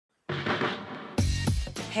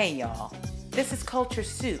Hey y'all, this is Culture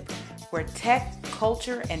Soup, where tech,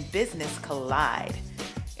 culture, and business collide.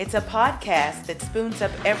 It's a podcast that spoons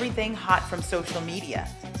up everything hot from social media.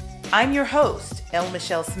 I'm your host, L.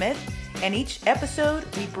 Michelle Smith, and each episode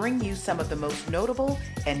we bring you some of the most notable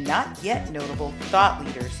and not yet notable thought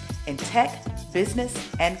leaders in tech, business,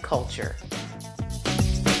 and culture.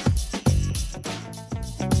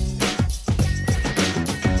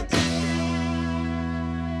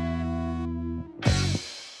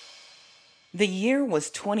 The year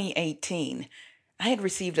was 2018. I had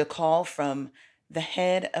received a call from the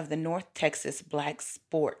head of the North Texas Black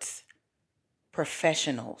Sports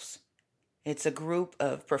Professionals. It's a group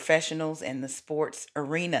of professionals in the sports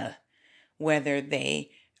arena, whether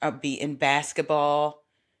they be in basketball,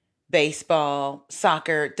 baseball,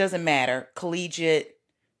 soccer, doesn't matter, collegiate,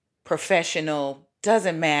 professional,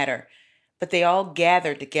 doesn't matter. But they all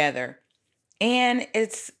gather together. And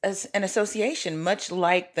it's an association, much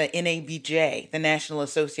like the NABJ, the National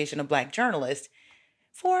Association of Black Journalists,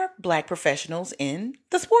 for Black professionals in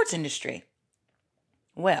the sports industry.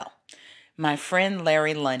 Well, my friend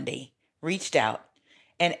Larry Lundy reached out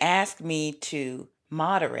and asked me to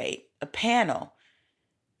moderate a panel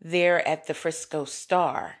there at the Frisco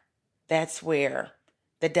Star. That's where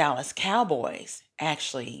the Dallas Cowboys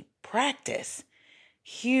actually practice.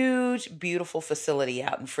 Huge, beautiful facility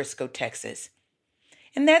out in Frisco, Texas.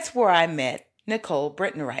 And that's where I met Nicole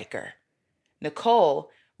Brittenreicher. Nicole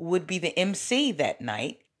would be the MC that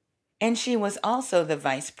night, and she was also the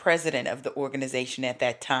vice president of the organization at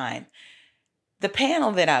that time. The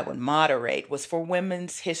panel that I would moderate was for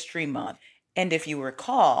Women's History Month, and if you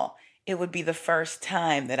recall, it would be the first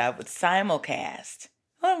time that I would simulcast.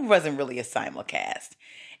 Well, it wasn't really a simulcast.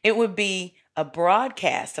 It would be a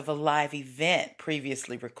broadcast of a live event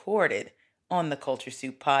previously recorded on the Culture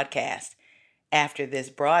Soup podcast. After this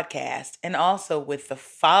broadcast, and also with the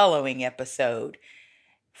following episode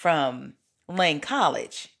from Lane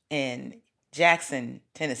College in Jackson,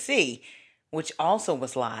 Tennessee, which also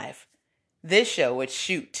was live. This show would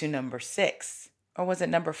shoot to number 6, or was it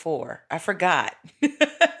number 4? I forgot.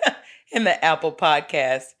 In the Apple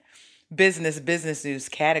Podcast Business News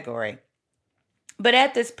category. But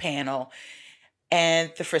at this panel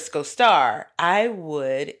and the Frisco Star, I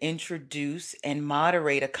would introduce and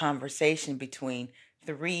moderate a conversation between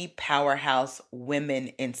 3 powerhouse women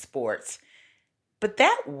in sports. But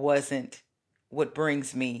that wasn't what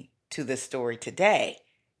brings me to this story today.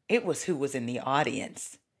 It was who was in the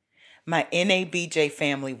audience. My NABJ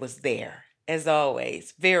family was there, as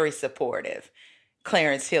always, very supportive.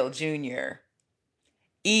 Clarence Hill Jr.,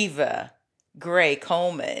 Eva, Gray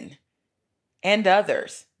Coleman, and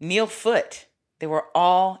others, Neil Foote. They were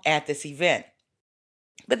all at this event.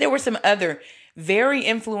 But there were some other very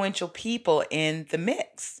influential people in the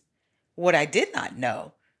mix. What I did not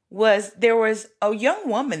know was there was a young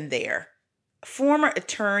woman there, a former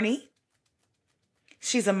attorney.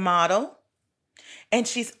 She's a model, and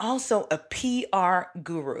she's also a PR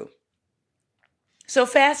guru. So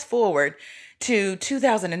fast forward to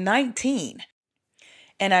 2019,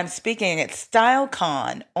 and I'm speaking at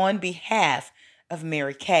StyleCon on behalf of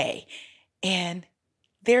Mary Kay. And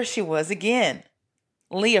there she was again,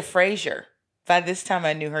 Leah Frazier. By this time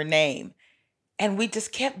I knew her name. And we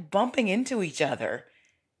just kept bumping into each other.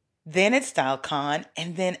 Then at StyleCon,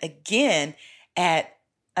 and then again at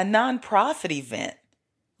a nonprofit event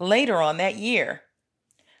later on that year.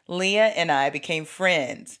 Leah and I became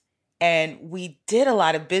friends, and we did a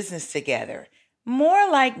lot of business together. More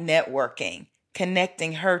like networking,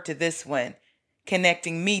 connecting her to this one,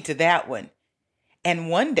 connecting me to that one. And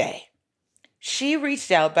one day, she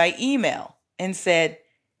reached out by email and said,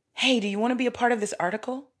 "Hey, do you want to be a part of this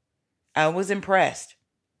article?" I was impressed.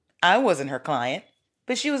 I wasn't her client,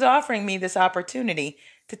 but she was offering me this opportunity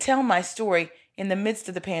to tell my story in the midst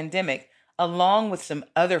of the pandemic, along with some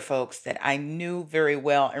other folks that I knew very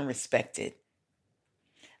well and respected.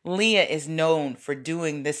 Leah is known for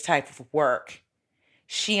doing this type of work.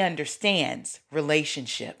 She understands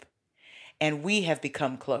relationship, and we have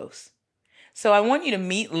become close. So I want you to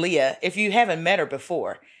meet Leah if you haven't met her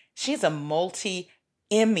before. She's a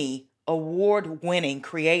multi-Emmy award-winning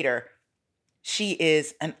creator. She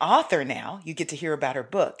is an author now. You get to hear about her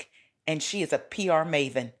book. And she is a PR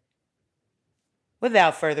maven.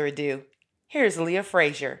 Without further ado, here's Leah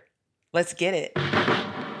Frazier. Let's get it.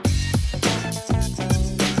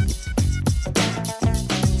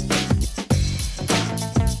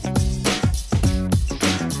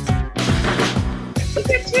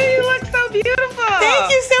 Beautiful. Thank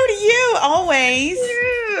you. So do you. Always. Thank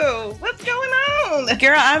you. What's going on?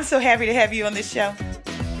 Girl, I'm so happy to have you on this show.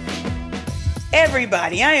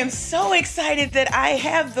 Everybody, I am so excited that I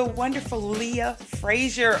have the wonderful Leah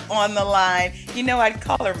Frazier on the line. You know, I'd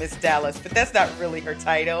call her Miss Dallas, but that's not really her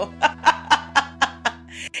title.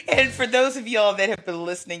 And for those of y'all that have been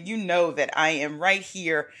listening, you know that I am right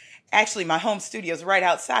here. Actually, my home studio is right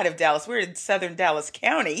outside of Dallas. We're in southern Dallas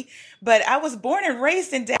County, but I was born and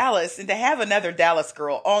raised in Dallas, and to have another Dallas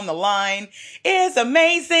girl on the line is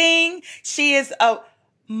amazing. She is a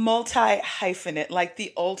multi-hyphenate, like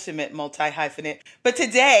the ultimate multi-hyphenate. But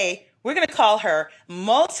today, we're going to call her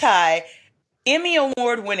multi-Emmy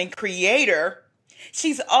Award-winning creator.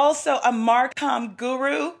 She's also a Marcom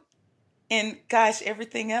guru and, gosh,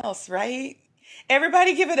 everything else, right?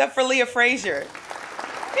 Everybody give it up for Leah Frazier.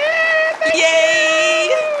 Yeah, thank Yay!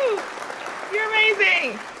 you. You're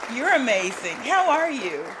amazing. You're amazing. How are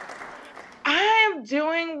you? I am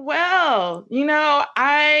doing well.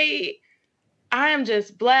 I am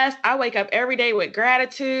just blessed. I wake up every day with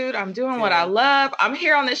gratitude. I'm doing what I Good. love. I'm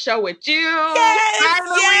here on this show with you. Yes,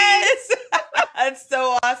 Finally. yes. That's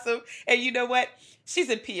so awesome. And you know what? She's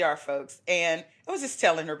in PR, folks. And I was just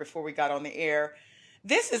telling her before we got on the air,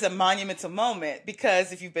 this is a monumental moment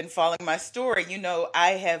because if you've been following my story, you know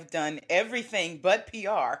I have done everything but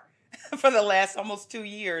PR for the last almost 2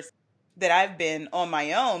 years that I've been on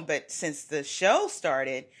my own. But since the show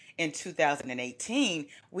started in 2018,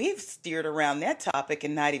 we've steered around that topic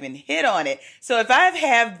and not even hit on it. So if I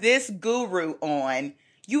have this guru on,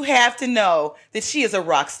 you have to know that she is a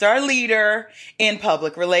rock star leader in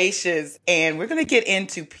public relations. And we're going to get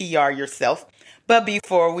into PR yourself. But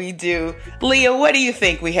before we do, Leah, what do you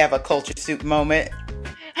think? We have a culture soup moment.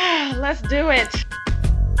 Let's do it.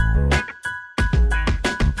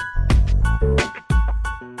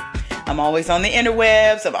 I'm always on the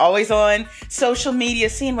interwebs. I'm always on social media,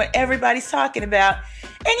 seeing what everybody's talking about.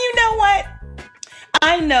 And you know what?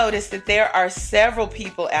 I noticed that there are several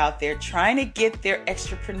people out there trying to get their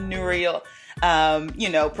entrepreneurial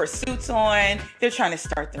pursuits on. They're trying to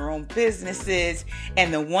start their own businesses.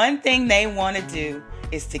 And the one thing they want to do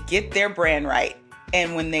is to get their brand right.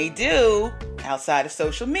 And when they do, outside of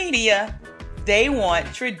social media, they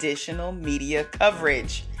want traditional media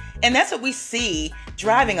coverage. And that's what we see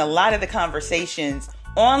driving a lot of the conversations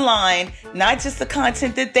online, not just the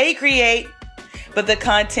content that they create, but the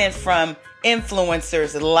content from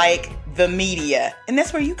influencers like the media. And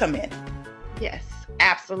that's where you come in. Yes,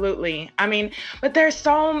 absolutely. I mean, but there's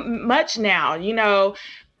so much now,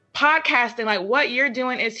 podcasting, like what you're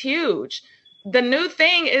doing is huge. The new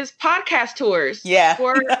thing is podcast tours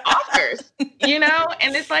for authors,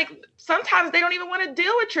 and it's like sometimes they don't even want to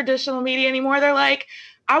deal with traditional media anymore. They're like,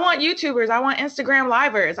 I want YouTubers, I want Instagram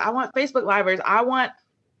livers, I want Facebook livers, I want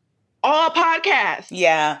all podcasts.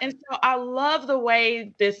 Yeah. And so I love the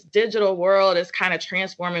way this digital world is kind of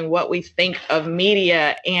transforming what we think of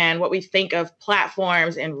media and what we think of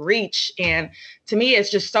platforms and reach. And to me, it's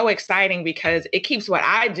just so exciting because it keeps what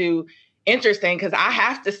I do interesting because I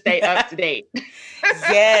have to stay up to date.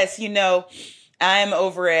 Yes. I'm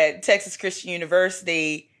over at Texas Christian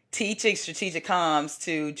University teaching strategic comms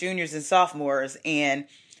to juniors and sophomores. And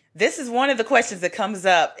this is one of the questions that comes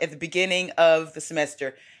up at the beginning of the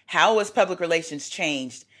semester. How has public relations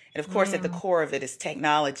changed? And of course, at the core of it is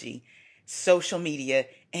technology, social media,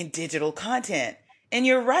 and digital content. And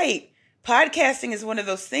you're right. Podcasting is one of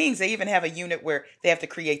those things. They even have a unit where they have to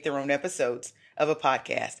create their own episodes of a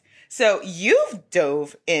podcast. So you've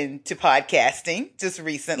dove into podcasting just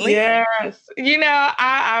recently. Yes.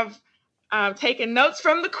 I've taken notes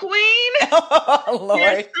from the Queen. Oh, Lord.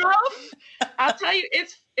 Yourself. I'll tell you,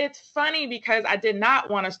 it's funny because I did not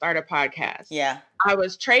want to start a podcast. Yeah. I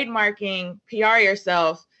was trademarking PR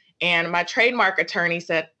yourself, and my trademark attorney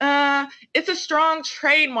said, it's a strong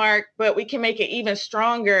trademark, but we can make it even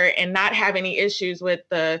stronger and not have any issues with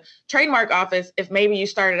the trademark office if maybe you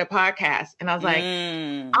started a podcast. And I was like,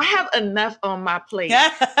 I have enough on my plate.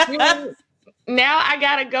 Now I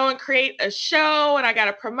got to go and create a show and I got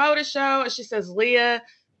to promote a show. And she says, Leah,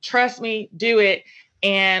 trust me, do it.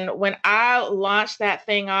 And when I launched that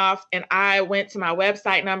thing off and I went to my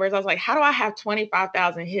website numbers, I was like, how do I have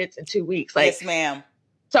 25,000 hits in 2 weeks? Like, yes, ma'am.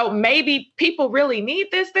 So maybe people really need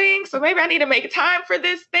this thing. So maybe I need to make time for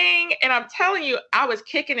this thing. And I'm telling you, I was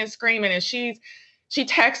kicking and screaming. And she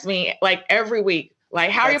texts me like every week,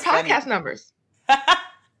 like, how are your podcast numbers?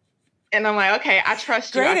 And I'm like, okay, I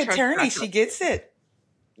trust you. Great attorney. She gets it.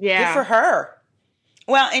 Yeah. Good for her.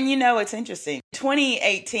 Well, and it's interesting.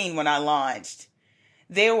 2018, when I launched,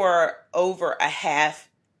 there were over 500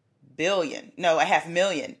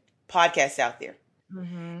 million podcasts out there.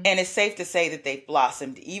 Mm-hmm. And it's safe to say that they've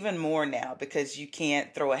blossomed even more now because you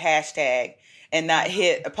can't throw a hashtag and not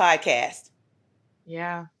hit a podcast.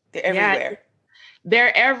 Yeah. They're everywhere.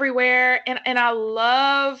 they're everywhere. And I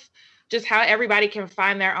love just how everybody can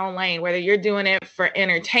find their own lane, whether you're doing it for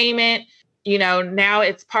entertainment, now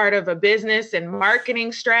it's part of a business and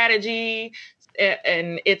marketing strategy.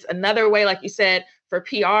 And it's another way, like you said, for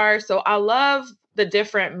PR. So I love the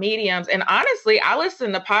different mediums. And honestly, I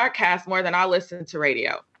listen to podcasts more than I listen to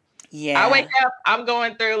radio. I wake Yeah. up, I'm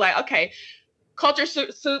going through like, okay, Culture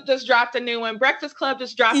Soup just dropped a new one. Breakfast Club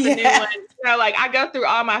just dropped a new one. Yeah. Like I go through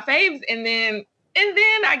all my faves, and then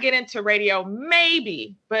I get into radio,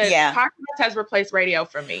 maybe, but Yeah. podcast has replaced radio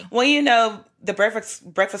for me. Well, the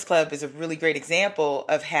Breakfast Club is a really great example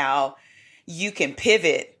of how you can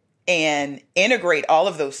pivot and integrate all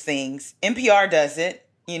of those things. NPR does it.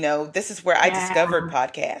 This is where I discovered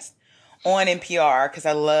podcasts on NPR because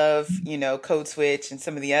I love, Code Switch and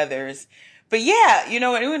some of the others. But yeah,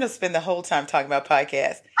 we're going to spend the whole time talking about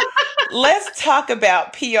podcasts. Let's talk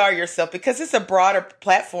about PR yourself because it's a broader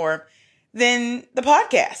platform than the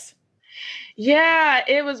podcast. Yeah,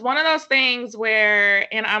 it was one of those things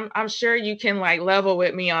where, and I'm sure you can like level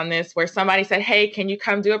with me on this, where somebody said, "Hey, can you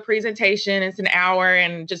come do a presentation? It's an hour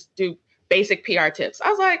and just do basic PR tips." I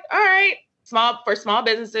was like, "All right." For small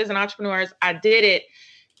businesses and entrepreneurs, I did it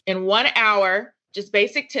in 1 hour, just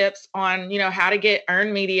basic tips on, how to get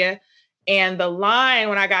earned media. And the line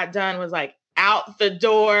when I got done was like out the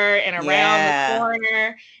door and around the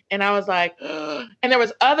corner. And I was like, ugh. And there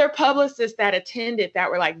was other publicists that attended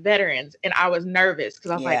that were like veterans. And I was nervous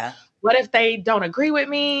because I was like, what if they don't agree with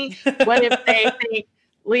me? What if they think,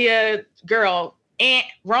 Leah, girl,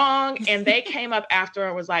 wrong? And they came up after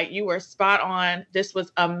and was like, you were spot on. This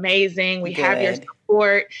was amazing. We have your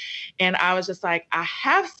support. And I was just like, I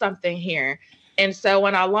have something here. And so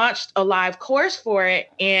when I launched a live course for it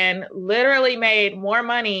and literally made more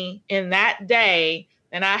money in that day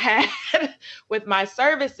than I had with my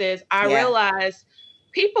services, I realized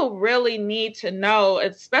people really need to know,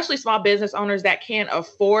 especially small business owners that can't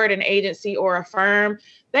afford an agency or a firm.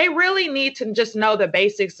 They really need to just know the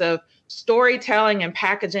basics of storytelling and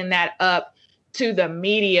packaging that up to the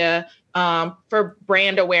media for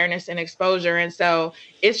brand awareness and exposure. And so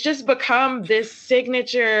it's just become this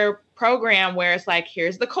signature program where it's like,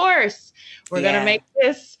 here's the course. We're going to make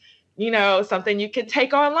this, something you can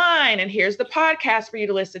take online. And here's the podcast for you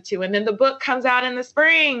to listen to. And then the book comes out in the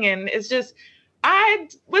spring. And it's just, I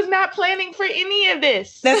was not planning for any of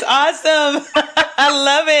this. That's awesome. I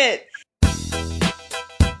love it.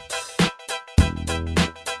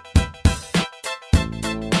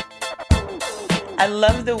 I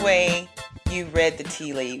love the way you read the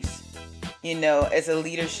tea leaves. As a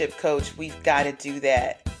leadership coach, we've got to do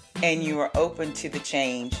that. And you are open to the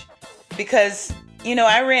change. Because,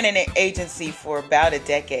 I ran an agency for about a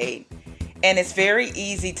decade. And it's very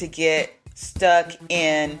easy to get stuck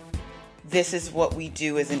in, this is what we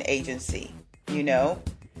do as an agency. We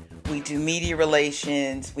do media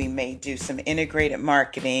relations. We may do some integrated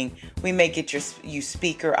marketing. We may get you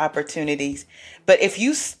speaker opportunities. But if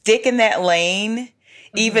you stick in that lane,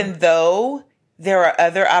 even though there are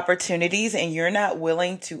other opportunities and you're not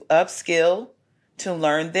willing to upskill to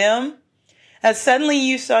learn them, suddenly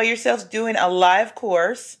you saw yourself doing a live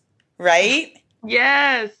course, right?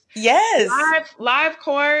 Yes. Live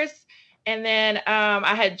course. And then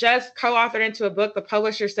I had just co-authored into a book. The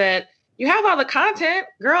publisher said, you have all the content,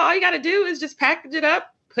 girl. All you got to do is just package it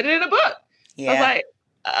up, put it in a book. Yeah. I was like,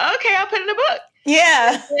 okay, I'll put it in a book.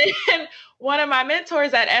 Yeah. And one of my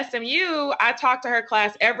mentors at SMU, I talk to her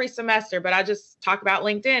class every semester, but I just talk about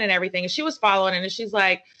LinkedIn and everything. And she was following it. And she's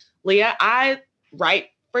like, Leah, I write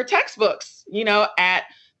for textbooks, at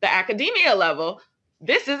the academia level.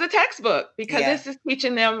 This is a textbook because this is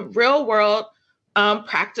teaching them real world,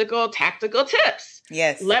 practical, tactical tips.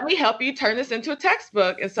 Yes. Let me help you turn this into a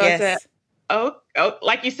textbook. And so I said, oh,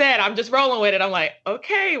 like you said, I'm just rolling with it. I'm like,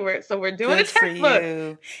 okay, we're doing Good a textbook. For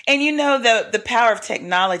you. And the power of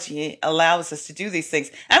technology allows us to do these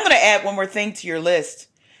things. I'm going to add one more thing to your list.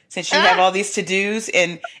 Since you have all these to-dos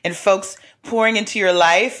and folks pouring into your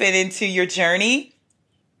life and into your journey,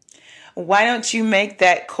 why don't you make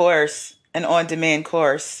that course an on-demand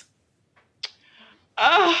course?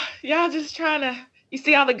 Oh, y'all just trying to, you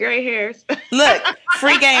see all the gray hairs. Look,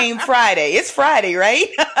 Free Game Friday. It's Friday, right?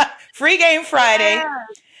 Free Game Friday. Yeah.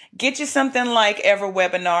 Get you something like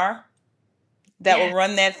EverWebinar that will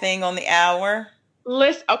run that thing on the hour.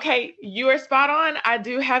 Listen, okay, you are spot on. I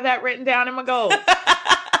do have that written down in my goals.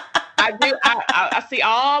 I do. I see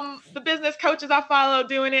all the business coaches I follow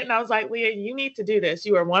doing it. And I was like, Leah, you need to do this.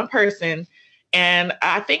 You are one person. And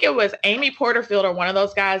I think it was Amy Porterfield or one of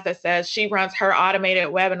those guys that says she runs her automated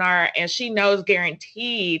webinar and she knows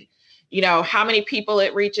guaranteed, how many people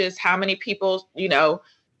it reaches, how many people,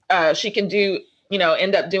 she can do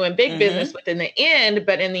end up doing big business within the end.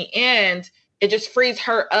 But in the end, it just frees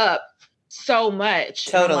her up so much.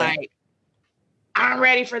 Totally. And I'm like, I'm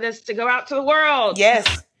ready for this to go out to the world.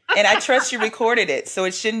 Yes. And I trust you recorded it, so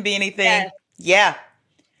it shouldn't be anything. Yes.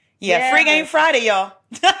 Yeah. Free Game Friday, y'all.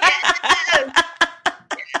 Yes.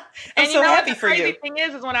 I'm so happy for you. The crazy thing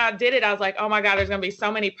is when I did it, I was like, oh my God, there's going to be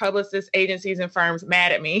so many publicists, agencies, and firms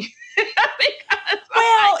mad at me.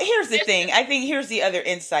 Well, here's the thing. I think here's the other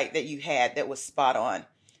insight that you had that was spot on.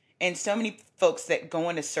 And so many folks that go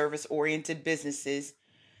into service-oriented businesses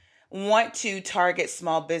want to target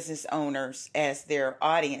small business owners as their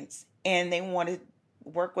audience, and they want to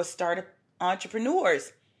work with startup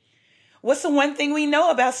entrepreneurs. What's the one thing we know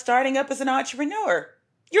about starting up as an entrepreneur?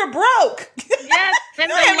 You're broke. Yes, and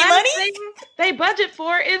you don't have any money. Thing they budget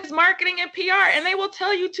for is marketing and PR, and they will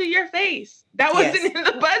tell you to your face that wasn't in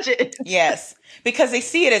the budget. Yes, because they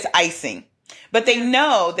see it as icing, but they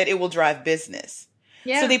know that it will drive business.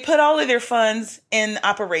 So they put all of their funds in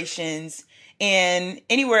operations and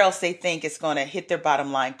anywhere else they think it's going to hit their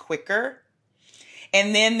bottom line quicker.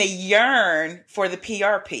 And then they yearn for the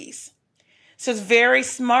PR piece. So it's very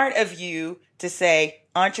smart of you to say,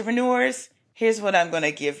 entrepreneurs, here's what I'm going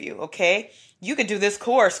to give you, okay? You can do this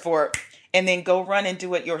course and then go run and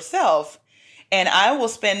do it yourself. And I will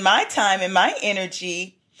spend my time and my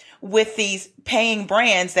energy with these paying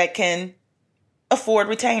brands that can afford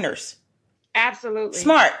retainers. Absolutely.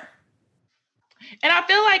 Smart. And I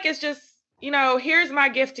feel like it's just, here's my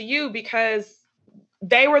gift to you, because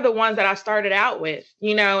they were the ones that I started out with,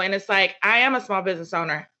 and it's like, I am a small business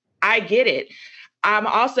owner. I get it. I'm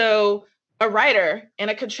also a writer and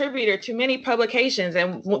a contributor to many publications.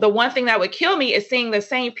 And the one thing that would kill me is seeing the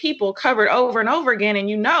same people covered over and over again.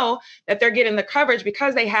 And that they're getting the coverage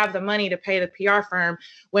because they have the money to pay the PR firm,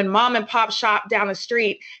 when mom and pop shop down the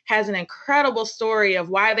street has an incredible story of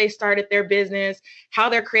why they started their business, how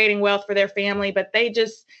they're creating wealth for their family, but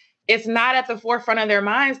it's not at the forefront of their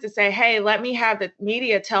minds to say, hey, let me have the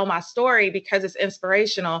media tell my story because it's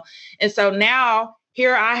inspirational. And so now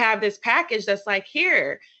here I have this package that's like,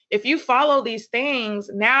 here, if you follow these things,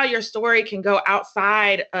 now your story can go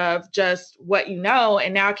outside of just what you know,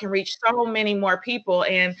 and now it can reach so many more people.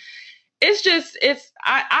 And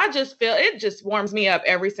I just feel it just warms me up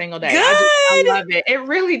every single day. Good. I love it. It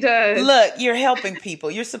really does. Look, you're helping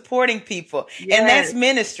people. You're supporting people. Yes. And that's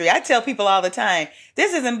ministry. I tell people all the time,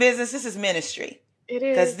 this isn't business. This is ministry. It is.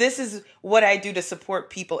 Because this is what I do to support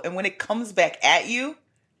people. And when it comes back at you,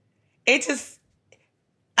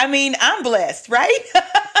 I'm blessed, right?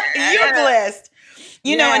 You're blessed.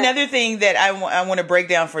 You know, another thing that I want to break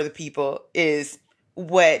down for the people is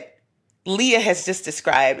what Leah has just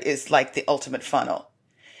described is like the ultimate funnel,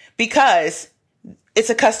 because it's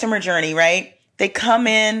a customer journey, right? They come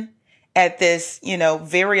in at this,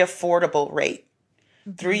 very affordable rate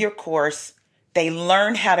through your course. They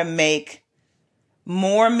learn how to make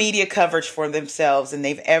more media coverage for themselves than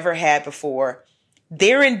they've ever had before.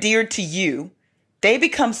 They're endeared to you. They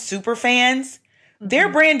become super fans. Their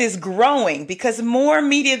brand is growing because the more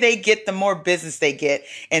media they get, the more business they get.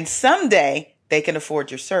 And someday they can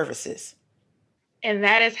afford your services. And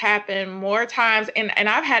that has happened more times. And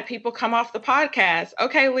I've had people come off the podcast.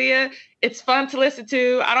 Okay, Leah, it's fun to listen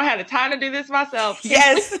to. I don't have the time to do this myself.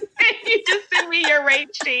 Yes. You just send me your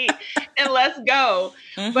rate sheet and let's go.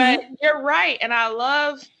 But you're right. And I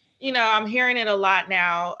love, I'm hearing it a lot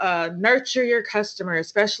now. Nurture your customer,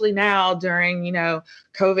 especially now during,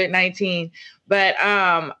 COVID-19. But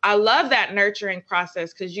I love that nurturing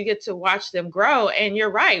process because you get to watch them grow. And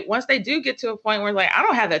you're right. Once they do get to a point where like, I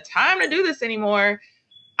don't have the time to do this anymore,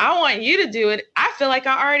 I want you to do it. I feel like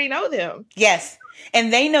I already know them. Yes.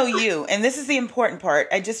 And they know you. And this is the important part.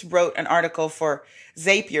 I just wrote an article for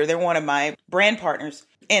Zapier. They're one of my brand partners.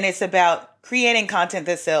 And it's about creating content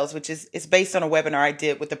that sells, which is based on a webinar I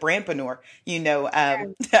did with the Brandpreneur,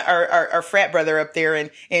 our frat brother up there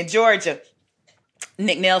in Georgia,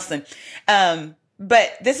 Nick Nelson.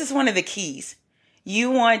 But this is one of the keys. You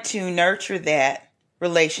want to nurture that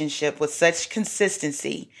relationship with such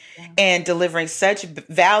consistency and delivering such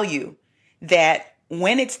value that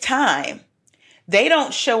when it's time, they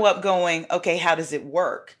don't show up going, okay, how does it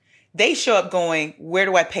work? They show up going, where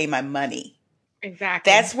do I pay my money?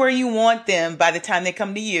 Exactly. That's where you want them by the time they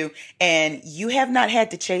come to you, and you have not had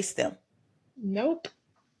to chase them. Nope.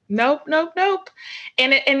 And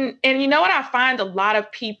you know what I find a lot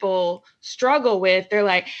of people struggle with? They're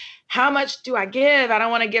like, how much do I give? I don't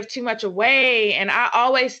want to give too much away. And I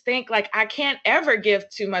always think like, I can't ever give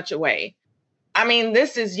too much away. I mean,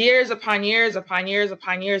 this is years upon years upon years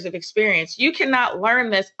upon years of experience. You cannot learn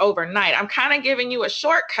this overnight. I'm kind of giving you a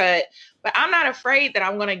shortcut, but I'm not afraid that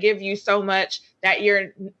I'm going to give you so much that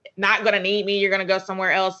you're not going to need me. You're going to go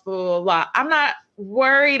somewhere else, blah, blah, blah. I'm not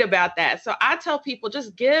worried about that. So I tell people,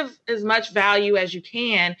 just give as much value as you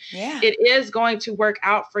can. Yeah. It is going to work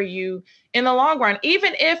out for you in the long run,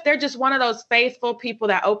 even if they're just one of those faithful people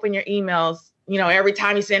that open your emails, every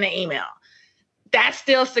time you send an email. That's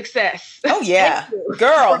still success. Oh, yeah.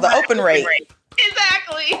 Girl, the open rate.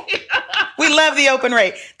 Exactly. We love the open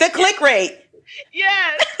rate. The click rate.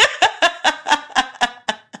 Yes.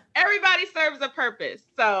 Everybody serves a purpose.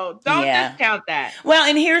 So don't discount that. Well,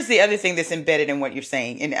 and here's the other thing that's embedded in what you're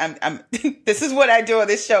saying. And I'm this is what I do on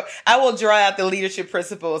this show. I will draw out the leadership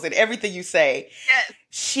principles and everything you say. Yes.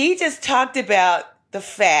 She just talked about the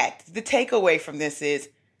fact, the takeaway from this is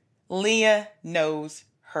Leah knows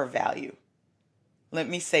her value. Let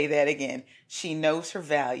me say that again. She knows her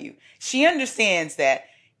value. She understands that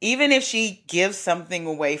even if she gives something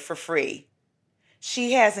away for free,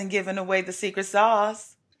 she hasn't given away the secret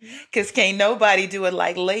sauce. Because can't nobody do it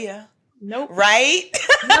like Leah. Nope. Right?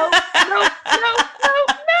 Nope.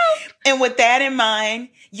 And with that in mind,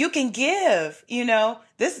 you can give,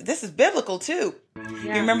 this is biblical too.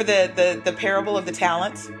 Yeah. You remember the parable of the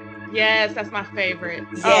talents? Yes, that's my favorite.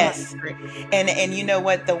 Yes. And you know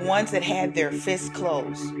what? The ones that had their fists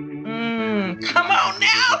closed. Come on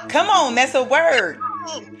now. Come on, that's a word.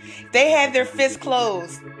 They had their fists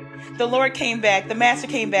closed. The Lord came back, the master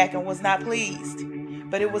came back and was not pleased.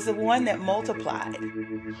 But it was the one that multiplied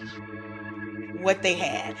what they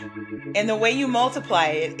had. And the way you multiply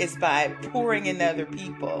it is by pouring into other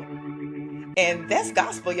people. And that's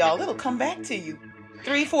gospel, y'all. It'll come back to you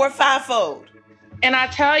 3, 4, 5-fold. And I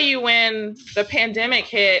tell you, when the pandemic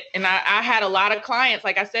hit and I had a lot of clients,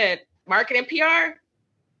 like I said, marketing, PR,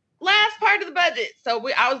 last part of the budget. So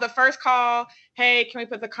I was the first call. Hey, can we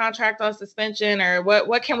put the contract on suspension, or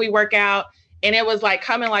what can we work out? And it was like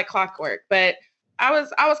coming like clockwork. But I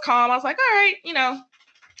was calm. I was like, all right,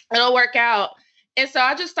 it'll work out. And so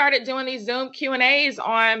I just started doing these Zoom Q&As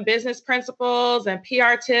on business principles and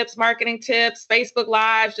PR tips, marketing tips, Facebook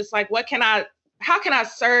Lives, just like how can I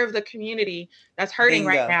serve the community that's hurting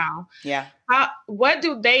right now? Yeah. What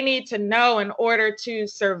do they need to know in order to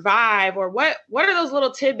survive? Or what are those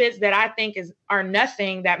little tidbits that I think are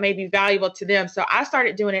nothing that may be valuable to them? So I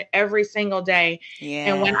started doing it every single day.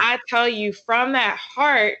 Yeah. And when I tell you, from that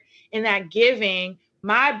heart and that giving,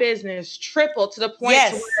 my business tripled to the point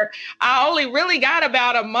where I only really got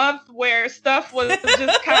about a month where stuff was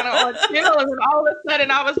just kind of on chill. And then all of a sudden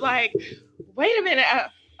I was like, wait a minute.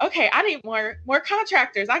 Okay, I need more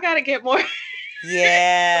contractors. I got to get more.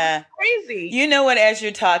 Yeah. Crazy. You know what? As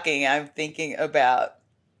you're talking, I'm thinking about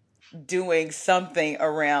doing something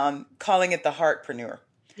around calling it the Heartpreneur.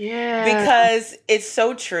 Yeah. Because it's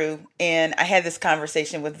so true. And I had this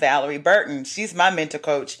conversation with Valerie Burton. She's my mentor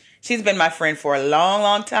coach. She's been my friend for a long,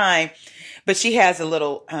 long time. But she has a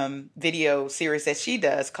little video series that she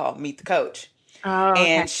does called Meet the Coach. Oh,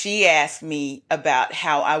 okay. And she asked me about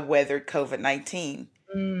how I weathered COVID-19.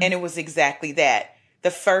 And it was exactly that.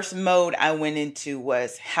 The first mode I went into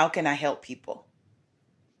was, how can I help people?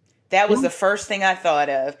 That was the first thing I thought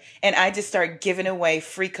of. And I just started giving away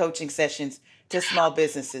free coaching sessions to small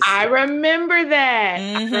businesses. I remember that.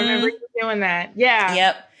 Mm-hmm. I remember you doing that. Yeah.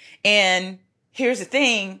 Yep. And here's the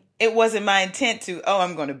thing. It wasn't my intent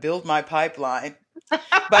I'm going to build my pipeline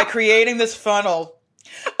by creating this funnel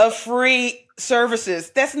of free services.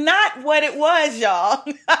 That's not what it was, y'all.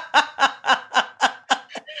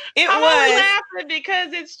 I'm laughing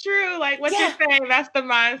because it's true. Like what you're saying, that's the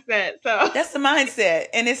mindset. So that's the mindset.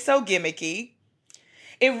 And it's so gimmicky.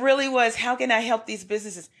 It really was. How can I help these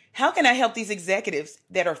businesses? How can I help these executives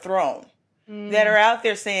that are thrown, that are out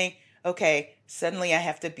there saying, okay, suddenly I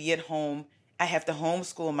have to be at home. I have to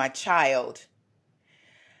homeschool my child.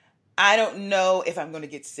 I don't know if I'm going to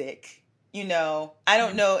get sick. I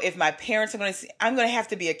don't know if my parents are going to I'm going to have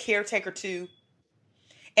to be a caretaker too.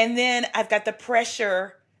 And then I've got the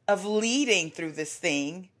pressure of leading through this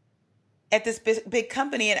thing at this big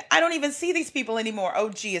company. And I don't even see these people anymore. Oh,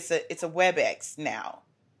 gee, it's a WebEx now.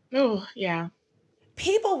 Oh, yeah.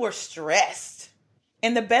 People were stressed.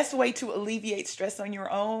 And the best way to alleviate stress on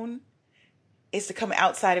your own is to come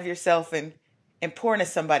outside of yourself and pour into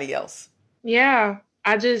somebody else. Yeah.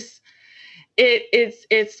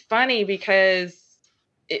 It's funny because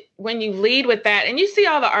when you lead with that, and you see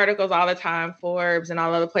all the articles all the time, Forbes and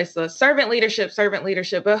all other places, servant leadership,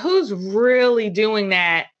 but who's really doing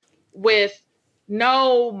that with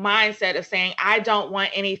no mindset of saying, I don't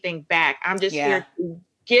want anything back. I'm just here to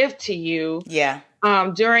give to you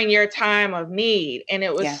during your time of need. And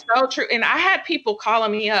it was so true. And I had people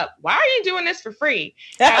calling me up, why are you doing this for free?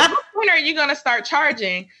 At what point are you going to start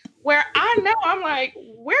charging? where I know I'm like,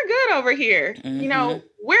 we're good over here. Mm-hmm.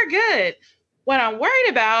 We're good. What I'm worried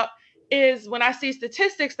about is when I see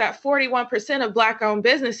statistics that 41% of Black owned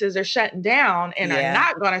businesses are shutting down and are Yeah.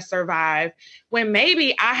 not going to survive, when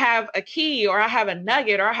maybe I have a key or I have a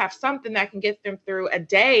nugget or I have something that can get them through a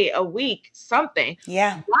day, a week, something.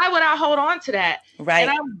 Yeah. Why would I hold on to that? And Right.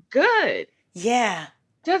 I'm good. Yeah.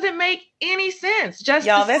 Doesn't make any sense. Just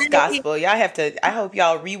to Y'all, that's say, gospel. Y'all have to, I hope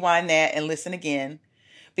y'all rewind that and listen again,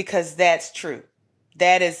 because that's true.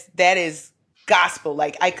 That is gospel.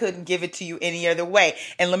 Like, I couldn't give it to you any other way.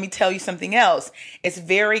 And let me tell you something else. It's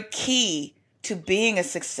very key to being a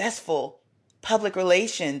successful public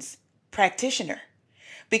relations practitioner,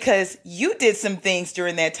 because you did some things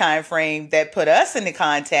during that time frame that put us into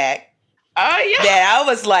contact oh, yeah. that I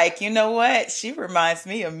was like, you know what? She reminds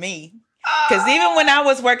me of me. Because even when I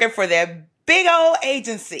was working for that big old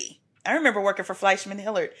agency, I remember working for Fleischman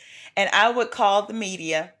Hillard, and I would call the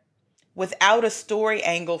media without a story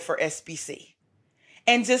angle for SBC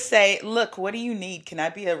and just say, look, what do you need? Can I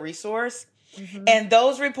be a resource? Mm-hmm. And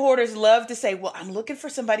those reporters love to say, well, I'm looking for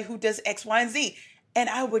somebody who does X, Y, and Z. And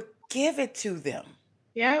I would give it to them.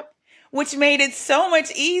 Yep. Which made it so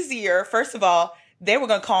much easier. First of all, they were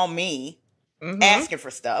going to call me Mm-hmm. asking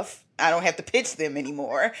for stuff. I don't have to pitch them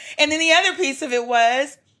anymore. And then the other piece of it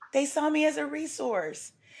was they saw me as a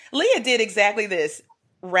resource. Leah did exactly this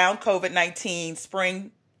around COVID-19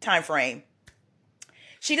 spring timeframe.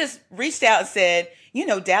 She just reached out and said,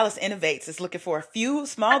 Dallas Innovates is looking for a few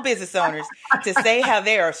small business owners to say how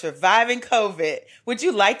they are surviving COVID. Would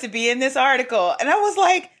you like to be in this article? And I was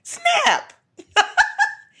like, snap.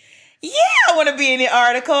 Yeah, I want to be in the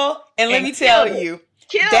article. And let me tell you,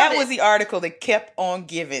 that was the article that kept on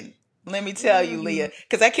giving. Let me tell you, Leah,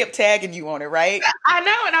 because I kept tagging you on it, right? I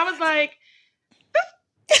know, and I was like,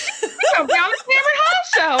 I'm down the Cameron Hall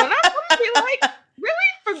show, and I'm gonna be like, really,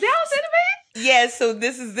 from Dallas Innovates? Yeah. So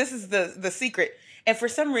this is the secret. And for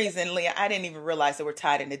some reason, Leah, I didn't even realize that we're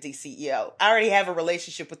tied into DCEO. I already have a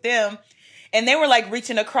relationship with them. And they were like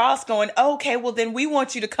reaching across going, okay, well, then we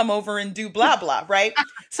want you to come over and do blah, blah, right?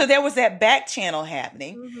 So there was that back channel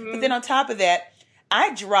happening. Mm-hmm. But then on top of that,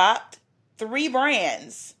 I dropped 3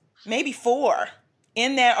 brands, maybe 4,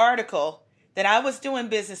 in that article that I was doing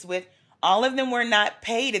business with. All of them were not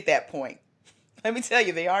paid at that point. Let me tell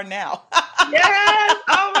you, they are now. Yes.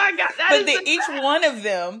 Oh my God. But each one of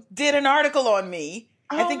them did an article on me.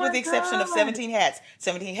 I think with the exception of 17 Hats.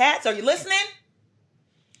 17 Hats, are you listening?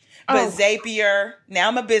 But Zapier, now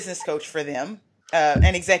I'm a business coach for them,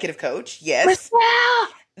 an executive coach. Yes.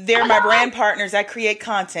 They're my brand partners. I create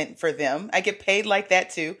content for them. I get paid like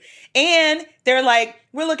that too. And they're like,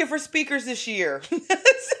 we're looking for speakers this year.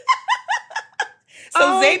 So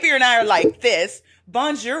Zapier and I are like this.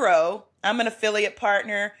 Bonjuro, I'm an affiliate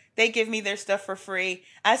partner. They give me their stuff for free.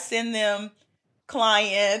 I send them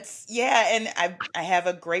clients. Yeah, and I have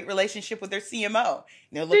a great relationship with their CMO.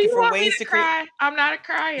 They're looking for ways to cry. I'm not a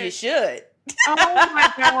crier. You should. Oh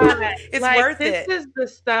my God. It's worth it. This is the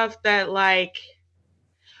stuff that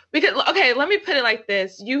because, okay, let me put it like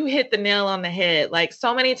this. You hit the nail on the head. Like,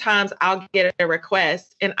 so many times I'll get a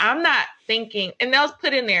request and I'm not thinking, and they'll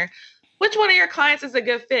put in there, which one of your clients is a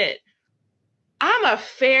good fit? I'm a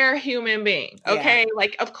fair human being. Okay. Yeah.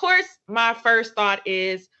 Like, of course, my first thought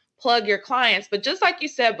is plug your clients. But just like you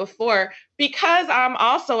said before, because I'm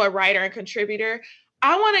also a writer and contributor,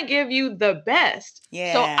 I want to give you the best.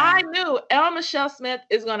 Yeah. So I knew Elle Michelle Smith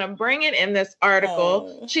is going to bring it in this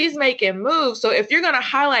article. Oh. She's making moves. So if you're going to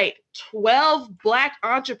highlight 12 Black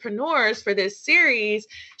entrepreneurs for this series,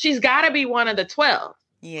 she's got to be one of the 12.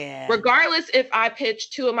 Yeah. Regardless if I pitch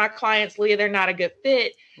 2 of my clients, Leah, they're not a good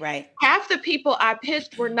fit. Right. Half the people I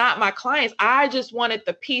pitched were not my clients. I just wanted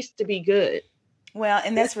the piece to be good. Well,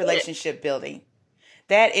 and that's relationship building.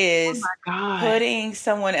 That is putting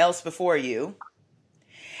someone else before you.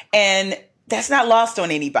 And that's not lost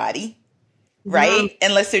on anybody, right? No.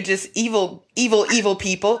 Unless they're just evil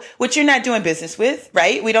people, which you're not doing business with,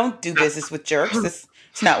 right? We don't do business with jerks.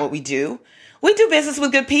 It's not what we do. We do business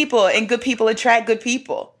with good people, and good people attract good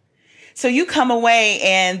people. So you come away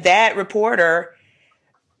and that reporter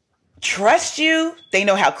trusts you. They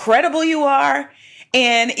know how credible you are.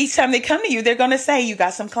 And each time they come to you, they're going to say, you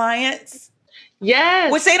got some clients?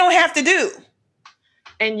 Yes. Which they don't have to do.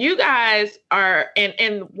 And you guys are,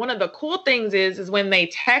 and one of the cool things is when they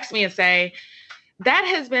text me and say, that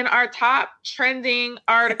has been our top trending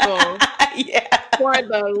article for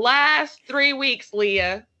the last 3 weeks,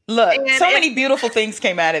 Leah. Look, and so many beautiful things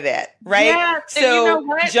came out of that, right? Yes. So, and you know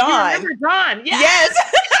what? John. You remember John? Yes.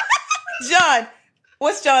 John,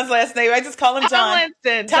 What's John's last name? I just call him John.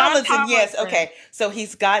 John Tomlinson, yes. Tomlinson. Okay. So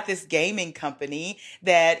he's got this gaming company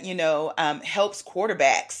that, helps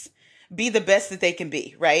quarterbacks be the best that they can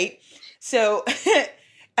be, right? So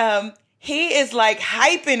he is like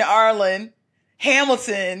hyping Arlen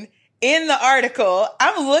Hamilton in the article.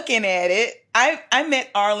 I'm looking at it. I met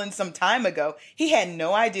Arlen some time ago. He had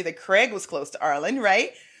no idea that Craig was close to Arlen,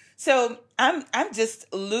 right? So I'm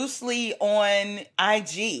just loosely on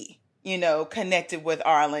IG, connected with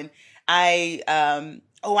Arlen. I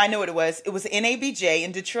know what it was. It was NABJ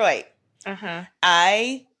in Detroit. Uh-huh.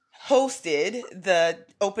 I hosted the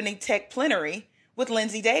opening tech plenary with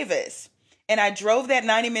Lindsay Davis. And I drove that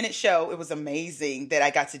 90-minute show. It was amazing that I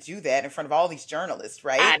got to do that in front of all these journalists,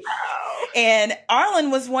 right? I know. And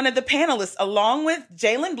Arlen was one of the panelists, along with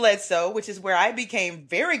Jalen Bledsoe, which is where I became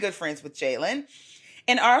very good friends with Jalen.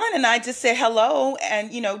 And Arlen and I just said hello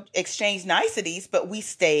and, exchanged niceties, but we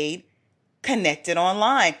stayed connected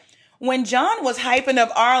online. When John was hyping up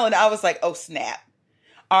Arlen, I was like, oh, snap.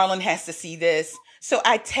 Arlen has to see this. So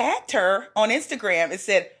I tagged her on Instagram and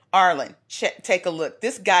said, Arlen, take a look.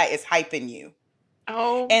 This guy is hyping you.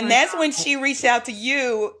 Oh, and that's when she reached out to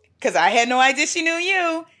you, because I had no idea she knew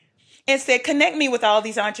you, and said, connect me with all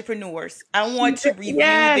these entrepreneurs. I want to review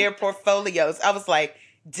their portfolios. I was like,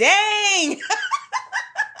 dang.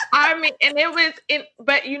 I mean, and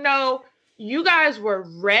but you guys were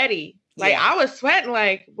ready. Like, I was sweating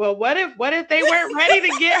like, well, what if they weren't ready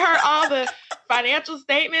to get her all the financial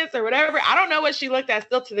statements or whatever? I don't know what she looked at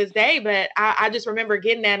still to this day, but I just remember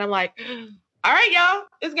getting that and I'm like, all right, y'all,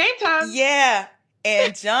 it's game time. Yeah.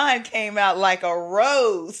 And John came out like a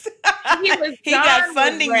rose. He got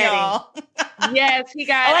funding, y'all. Yes, he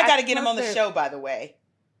got. Oh, I got to get him on the show, by the way.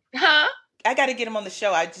 Huh? I got to get him on the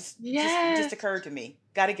show. Just occurred to me.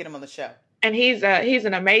 Got to get him on the show. And he's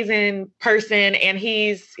an amazing person, and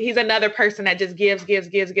he's another person that just gives.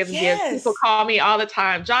 People call me all the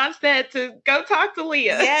time. John said to go talk to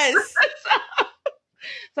Leah. Yes.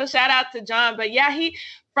 So shout out to John. But yeah,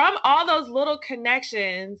 from all those little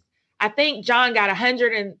connections, I think John got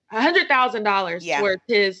 $100,000 towards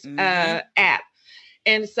his app.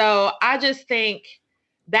 And so I just think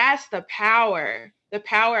that's the power of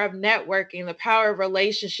networking, the power of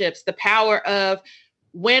relationships, the power of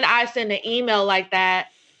when I send an email like that,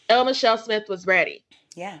 L. Michelle Smith was ready.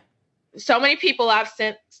 Yeah. So many people I've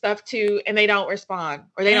sent stuff to and they don't respond,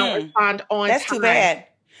 or they don't respond on That's time. Too bad.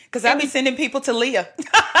 Because I'll be sending people to Leah.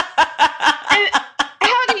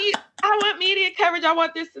 I want media coverage. I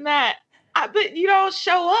want this and that. But you don't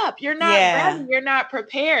show up. You're not ready. You're not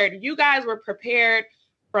prepared. You guys were prepared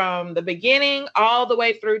from the beginning all the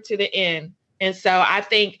way through to the end. And so I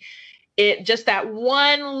think just that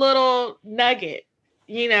one little nugget,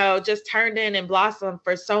 just turned in and blossomed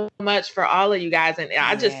for so much for all of you guys. And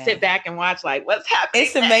I just sit back and watch like, what's happening?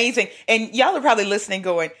 It's amazing. And y'all are probably listening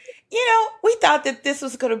going, we thought that this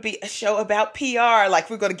was going to be a show about PR. Like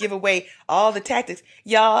we're going to give away all the tactics.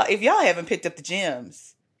 Y'all, if y'all haven't picked up the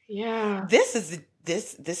gems, this is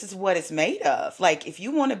what it's made of. Like if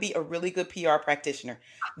you want to be a really good PR practitioner,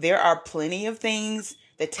 there are plenty of things,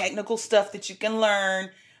 the technical stuff that you can learn.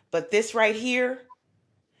 But this right here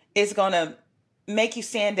is going to make you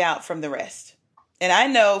stand out from the rest. And I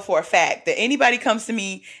know for a fact that anybody comes to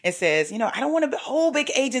me and says, I don't want a whole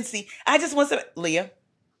big agency. I just want some. Leah,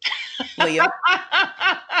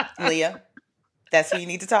 that's who you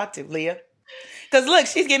need to talk to, Leah. Because look,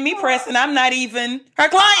 she's getting me pressed and I'm not even her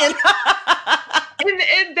client.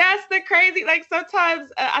 And that's the crazy, like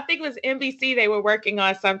sometimes I think it was NBC, they were working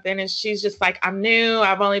on something and she's just like, I'm new.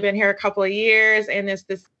 I've only been here a couple of years and it's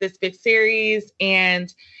this big series.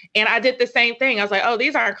 And I did the same thing. I was like, oh,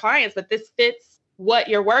 these aren't clients, but this fits what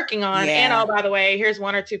you're working on. Yeah. And oh, by the way, here's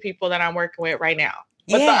 1 or 2 people that I'm working with right now.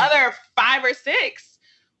 But the other 5 or 6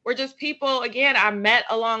 were just people, again, I met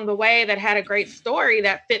along the way that had a great story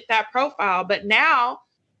that fit that profile. But now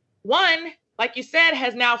one, like you said,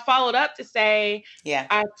 has now followed up to say,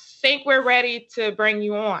 I think we're ready to bring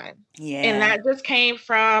you on. Yeah. And that just came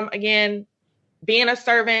from, again, being a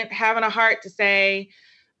servant, having a heart to say,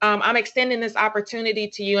 I'm extending this opportunity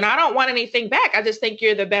to you. And I don't want anything back. I just think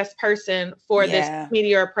you're the best person for this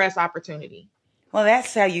media or press opportunity. Well,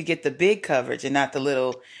 that's how you get the big coverage and not the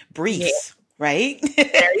little briefs, right?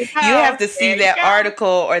 You have to see that article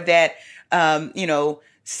or that,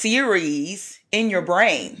 series in your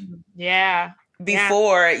brain. Yeah.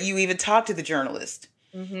 Before you even talk to the journalist.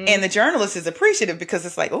 Mm-hmm. And the journalist is appreciative because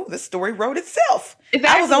it's like, oh, this story wrote itself.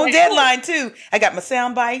 Exactly. I was on deadline too. I got my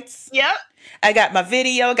sound bites. Yep. I got my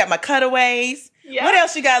video, got my cutaways. Yep. What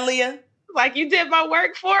else you got, Leah? Like you did my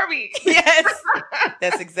work for me. Yes.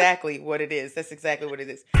 That's exactly what it is.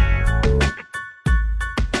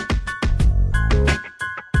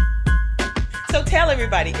 tell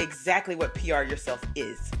everybody exactly what PR Yourself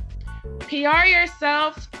is. PR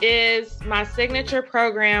Yourself is my signature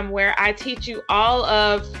program where I teach you all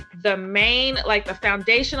of the main, like the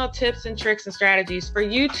foundational tips and tricks and strategies for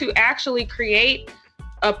you to actually create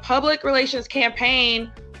a public relations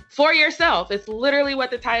campaign for yourself. It's literally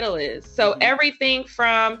what the title is. So everything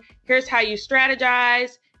from here's how you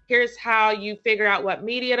strategize, here's how you figure out what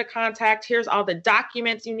media to contact, here's all the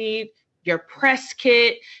documents you need, your press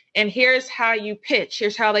kit, and here's how you pitch,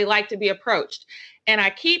 here's how they like to be approached. And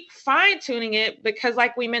I keep fine tuning it because,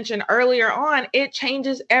 like we mentioned earlier on, it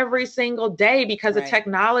changes every single day because of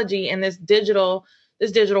technology in this digital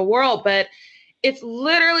world. But it's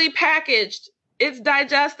literally packaged, it's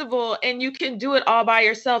digestible, and you can do it all by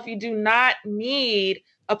yourself. You do not need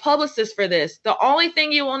a publicist for this. The only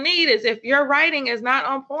thing you will need is if your writing is not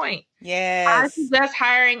on point. I suggest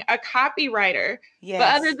hiring a copywriter. But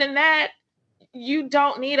other than that, you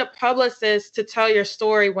don't need a publicist to tell your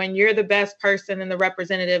story when you're the best person and the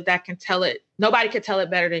representative that can tell it. Nobody could tell it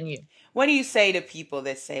better than you. What do you say to people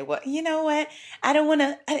that say, well, you know what? I don't want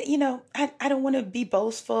to, I don't want to be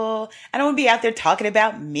boastful. I don't want to be out there talking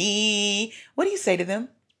about me. What do you say to them?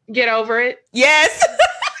 Get over it. Yes.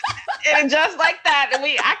 And just like that,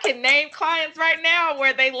 I can name clients right now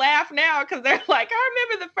where they laugh now because they're like, I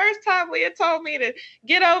remember the first time Leah told me to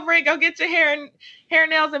get over it, go get your hair,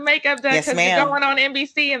 nails, and makeup done because you're going on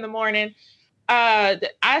NBC in the morning.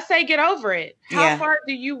 I say get over it. How far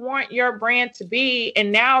do you want your brand to be?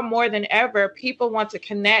 And now more than ever, people want to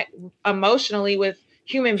connect emotionally with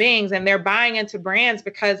human beings, and they're buying into brands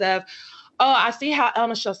because of, oh, I see how Elle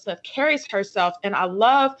Michelle Smith carries herself, and I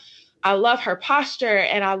love her posture,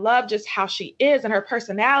 and I love just how she is and her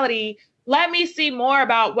personality. Let me see more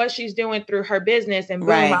about what she's doing through her business, and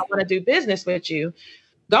boom, I want to do business with you.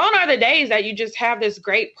 Gone are the days that you just have this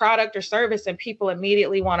great product or service and people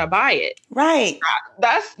immediately want to buy it. Right.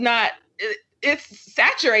 That's not, it's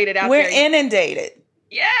saturated out there. We're inundated.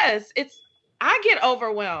 Yes. I get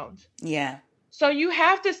overwhelmed. Yeah. So you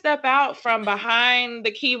have to step out from behind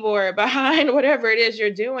the keyboard, behind whatever it is you're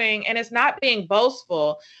doing. And it's not being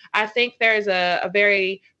boastful. I think there's a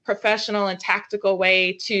very professional and tactical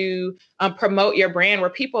way to promote your brand where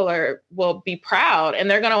people will be proud and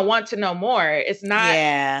they're going to want to know more. It's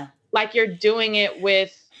not like you're doing it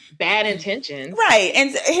with bad intentions. Right.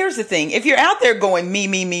 And here's the thing. If you're out there going, me,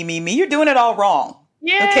 you're doing it all wrong.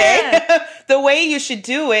 Yeah. Okay. The way you should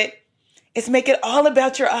do it is make it all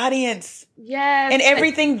about your audience. Yes. And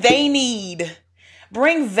everything they need.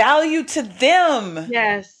 Bring value to them.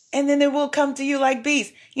 Yes. And then it will come to you like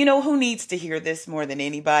bees. You know who needs to hear this more than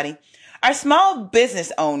anybody? Our small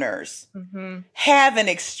business owners have an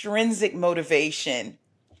extrinsic motivation.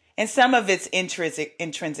 And some of it's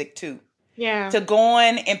intrinsic too. Yeah. To go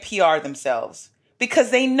on and PR themselves.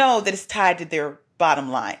 Because they know that it's tied to their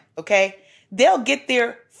bottom line. Okay? They'll get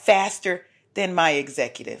there faster than my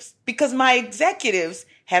executives. Because my executives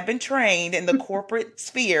have been trained in the corporate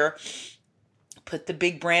sphere. Put the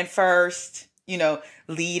big brand first.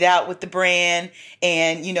 Lead out with the brand,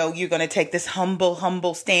 and, you're going to take this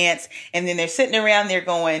humble stance. And then they're sitting around there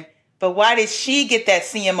going, but why did she get that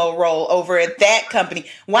CMO role over at that company?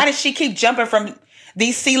 Why does she keep jumping from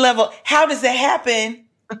these C-level? How does that happen?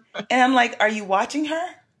 And I'm like, are you watching her?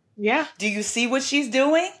 Yeah. Do you see what she's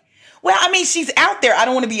doing? Well, I mean, she's out there. I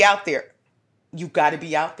don't want to be out there. You got to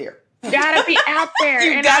be out there. You got to be out there.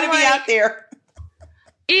 You got to be out there.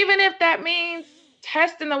 Even if that means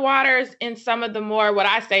testing the waters in some of the more, what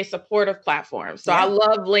I say, supportive platforms. So I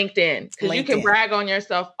love LinkedIn because you can brag on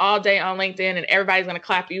yourself all day on LinkedIn and everybody's going to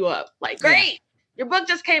clap you up. Like, great, your book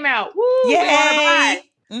just came out. Woo, we want to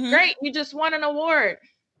buy. Great, you just won an award.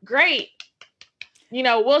 Great.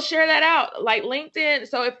 We'll share that out. Like LinkedIn.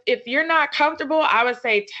 So if you're not comfortable, I would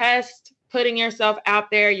say test putting yourself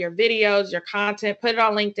out there, your videos, your content, put it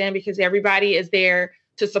on LinkedIn because everybody is there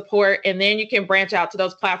to support. And then you can branch out to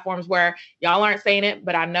those platforms where y'all aren't saying it,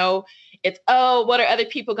 but I know it's, what are other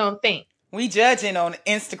people going to think? We judging on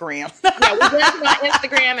Instagram. Yeah, we're judging on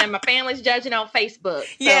Instagram and my family's judging on Facebook.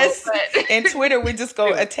 Yes. And Twitter, we just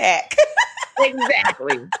go attack.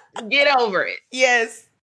 Exactly. Get over it. Yes.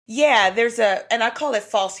 Yeah, and I call it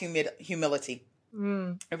false humility.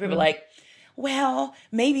 People are like, well,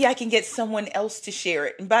 maybe I can get someone else to share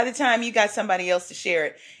it. And by the time you got somebody else to share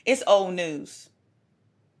it, it's old news.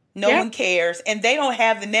 No one cares. And they don't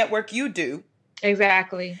have the network you do.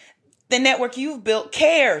 Exactly. The network you've built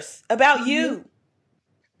cares about you.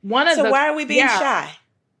 So why are we being shy?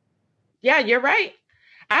 Yeah, you're right.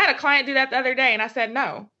 I had a client do that the other day and I said,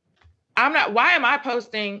 no, I'm not. Why am I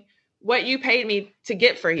posting what you paid me to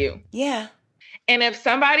get for you? Yeah. And if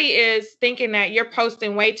somebody is thinking that you're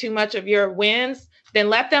posting way too much of your wins, then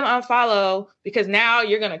let them unfollow, because now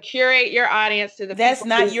you're going to curate your audience to the That's people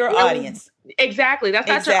not who your really, audience. exactly. That's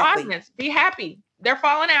not your Exactly. audience. Be happy. They're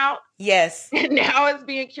falling out. Yes. And now it's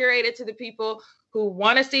being curated to the people who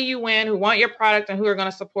want to see you win, who want your product, and who are going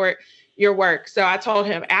to support your work. So I told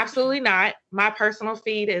him, absolutely not. My personal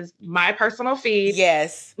feed is my personal feed.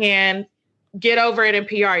 Yes. And get over it and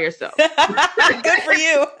PR yourself. Good for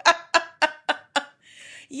you.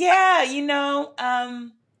 Yeah,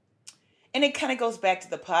 and it kind of goes back to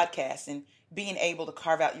the podcast and being able to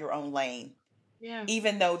carve out your own lane. Yeah.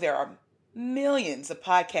 Even though there are millions of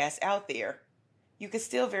podcasts out there, you can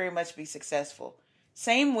still very much be successful.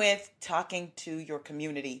 Same with talking to your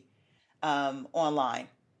community online.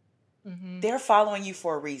 Mm-hmm. They're following you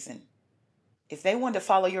for a reason. If they want to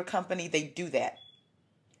follow your company, they do that.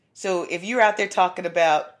 So if you're out there talking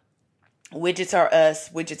about widgets are us,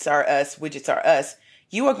 widgets are us, widgets are us,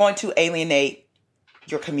 you are going to alienate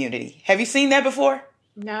your community. Have you seen that before?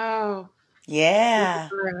 No. Yeah.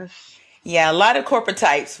 Yes. Yeah, a lot of corporate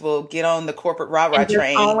types will get on the corporate rah-rah And just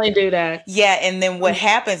train. only do that. Yeah, and then what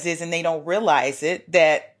happens is, and they don't realize it,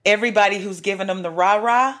 that everybody who's giving them the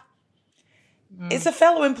rah-rah, it's a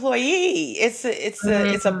fellow employee. It's a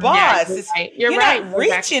Yeah, boss. you're right. You're You're right. not You're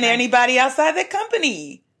exactly reaching right. anybody outside the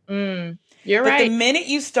company. You're But the right. minute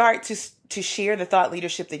you start to share the thought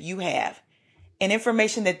leadership that you have and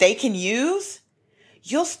information that they can use,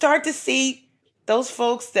 you'll start to see those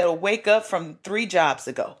folks that'll wake up from 3 jobs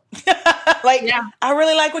ago. Like, Yeah. I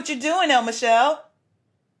really like what you're doing, El Michelle.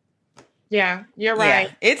 Yeah, you're Yeah,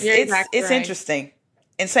 right. You're exactly it's right. interesting.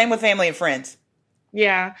 And same with family and friends.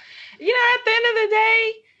 Yeah. At the end of the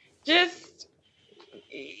day,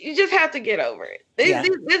 you just have to get over it. Yeah.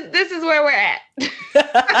 This is where we're at.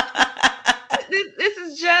 This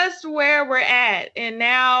is just where we're at. And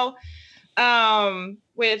now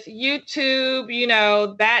with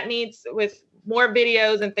YouTube, that needs, with more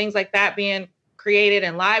videos and things like that being created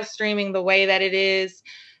and live streaming the way that it is.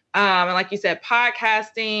 And like you said,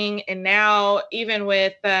 podcasting, and now even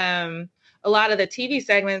with a lot of the TV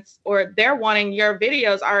segments, or they're wanting your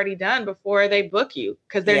videos already done before they book you,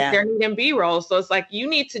 because they're needing B-roll. So it's like, you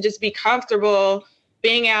need to just be comfortable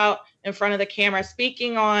being out in front of the camera,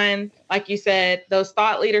 speaking on, like you said, those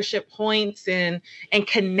thought leadership points and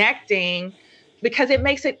connecting, because it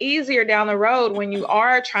makes it easier down the road when you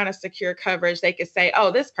are trying to secure coverage. They could say, oh,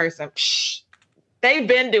 this person, they've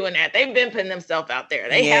been doing that. They've been putting themselves out there.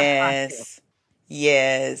 They have content.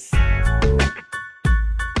 Yes.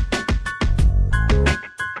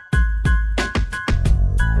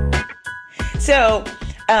 So,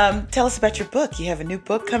 tell us about your book. You have a new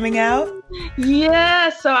book coming out? Yeah,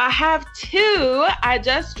 so I have 2. I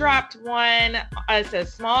just dropped one. It's a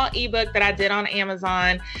small ebook that I did on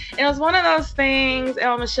Amazon. And it was one of those things,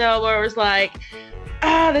 El Michelle, where it was like,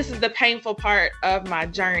 this is the painful part of my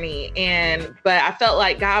journey. But I felt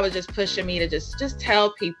like God was just pushing me to just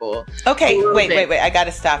tell people. Okay, wait. I got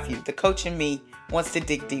to stop you. The coach in me wants to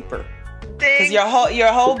dig deeper. Because your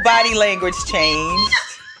whole body language changed.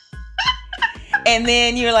 And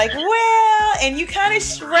then you're like, well, and you kind of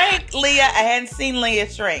shrank, Leah. I hadn't seen Leah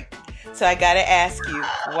shrink. So I got to ask you,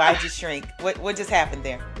 why'd you shrink? What just happened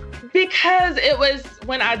there? Because it was,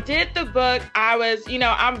 when I did the book, I was, I'm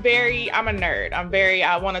a nerd.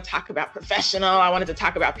 I want to talk about professional. I wanted to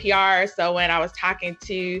talk about PR. So when I was talking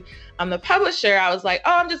to the publisher, I was like,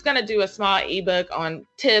 oh, I'm just going to do a small ebook on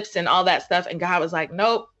tips and all that stuff. And God was like,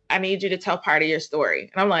 nope, I need you to tell part of your story.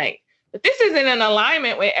 And I'm like, but this isn't in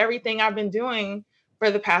alignment with everything I've been doing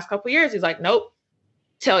for the past couple of years. He's like, nope,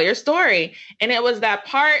 tell your story. And it was that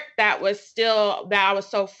part that I was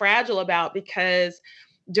so fragile about, because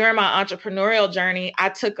during my entrepreneurial journey, I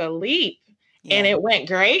took a leap and it went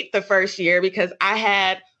great the first year because I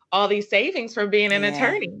had all these savings from being an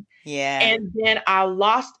attorney. Yeah. And then I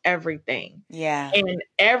lost everything. Yeah. And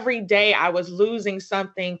every day I was losing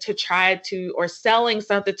something or selling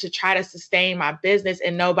something to try to sustain my business,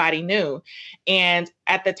 and nobody knew. And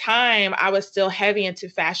at the time I was still heavy into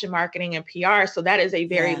fashion marketing and PR. So that is a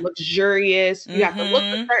very luxurious, you have to look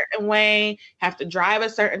a certain way, have to drive a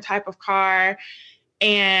certain type of car.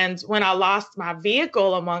 And when I lost my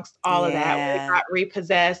vehicle amongst all of that, when it got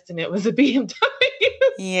repossessed and it was a BMW.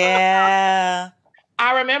 Yeah.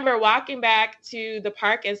 I remember walking back to the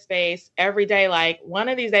parking space every day, like, one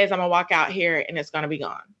of these days I'm going to walk out here and it's going to be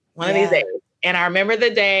gone. One of these days. And I remember the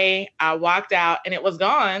day I walked out and it was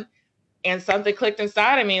gone, and something clicked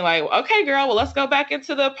inside of me like, okay, girl, well, let's go back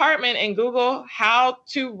into the apartment and Google how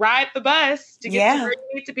to ride the bus to get to where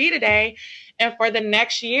you need to be today. And for the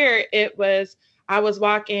next year, I was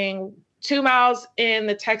walking 2 miles in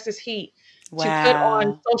the Texas heat to put on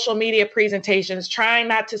Wow. social media presentations, trying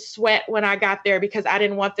not to sweat when I got there because I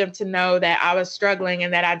didn't want them to know that I was struggling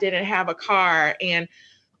and that I didn't have a car, and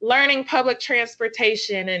learning public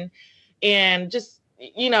transportation, and just,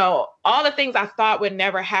 all the things I thought would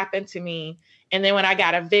never happen to me. And then when I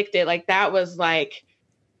got evicted, like that was like,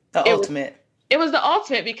 The it was ultimate. it was the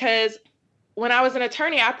ultimate, because when I was an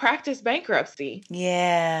attorney, I practiced bankruptcy.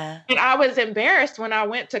 Yeah. And I was embarrassed when I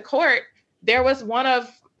went to court. There was one of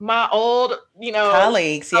my old,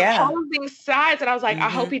 Colleagues. Yeah. opposing sides. And I was like, I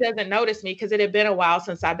hope Mm-hmm. he doesn't notice me, because it had been a while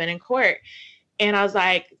since I've been in court. And I was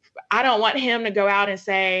like, I don't want him to go out and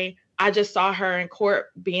say, I just saw her in court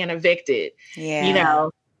being evicted, you Yeah.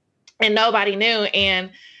 know, and nobody knew.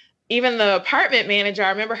 And even the apartment manager, I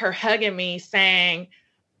remember her hugging me saying,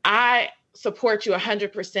 I support you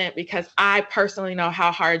 100% because I personally know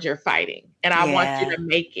how hard you're fighting and I want you Yeah. to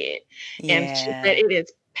make it. And she Yeah. said, it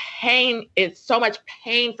is pain. It's so much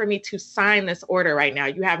pain for me to sign this order right now.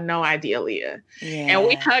 You have no idea, Leah. And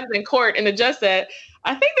we Yeah. hugged in court, and the judge said,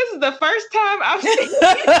 I think this is the first time I've seen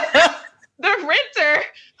the renter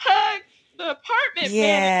hug the apartment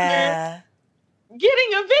manager Yeah. getting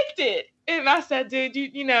evicted. And I said, dude,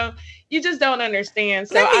 you just don't understand.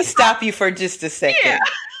 So Let me stop you for just a yeah, second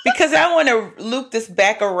because I want to loop this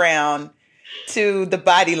back around to the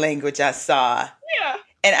body language I saw. yeah.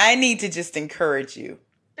 And I need to just encourage you.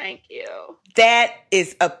 Thank you. That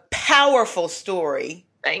is a powerful story.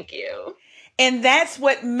 Thank you. And that's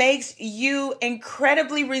what makes you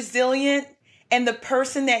incredibly resilient and the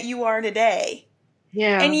person that you are today.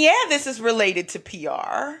 Yeah. And yeah, this is related to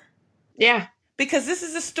PR Yeah. because this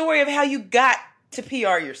is a story of how you got to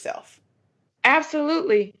PR yourself.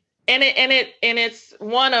 Absolutely. And it's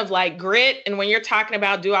one of like grit. And when you're talking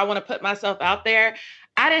about, do I want to put myself out there?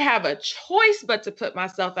 I didn't have a choice but to put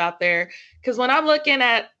myself out there. Because when I'm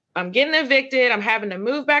getting evicted, I'm having to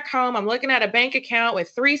move back home. I'm looking at a bank account with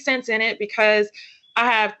 3 cents in it because I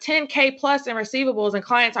have 10K plus in receivables and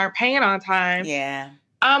clients aren't paying on time. Yeah.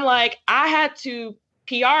 I'm like, I had to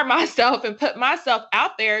PR myself and put myself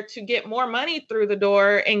out there to get more money through the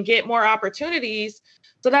door and get more opportunities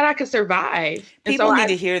so that I could survive. And so People need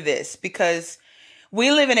to hear this because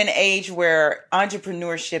we live in an age where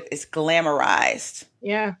entrepreneurship is glamorized.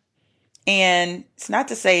 yeah, And it's not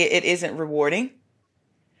to say it isn't rewarding,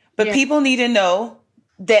 but yeah, people need to know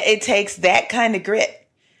that it takes that kind of grit.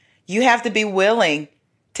 You have to be willing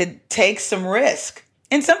to take some risk.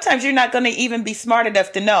 And sometimes you're not going to even be smart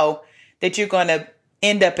enough to know that you're going to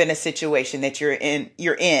end up in a situation that you're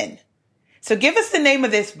in. So give us the name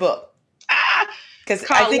of this book because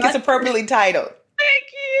it's I called think it's appropriately titled. Thank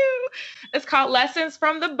you. It's called Lessons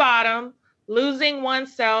from the Bottom: Losing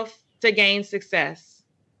Oneself to Gain Success.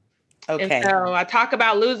 And Okay. so I talk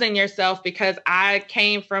about losing yourself because I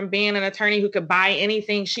came from being an attorney who could buy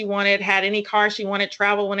anything she wanted, had any car she wanted,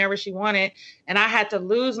 travel whenever she wanted. And I had to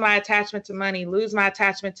lose my attachment to money, lose my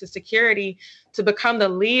attachment to security to become the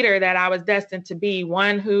leader that I was destined to be.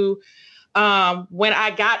 One who, when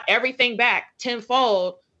I got everything back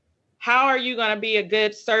tenfold, how are you going to be a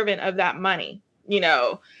good servant of that money?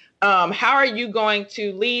 How are you going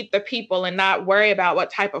to lead the people and not worry about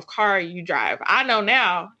what type of car you drive? I know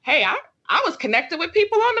now, hey, I was connected with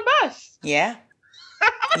people on the bus. Yeah.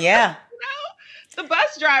 Yeah. The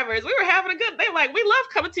bus drivers, we were having a good, they like, we love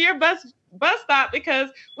coming to your bus stop because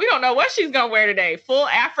we don't know what she's going to wear today. Full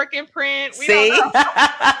African print. We See? don't know.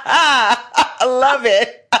 I love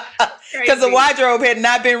it. Because the wardrobe had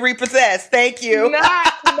not been repossessed. Thank you.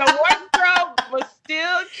 The wardrobe was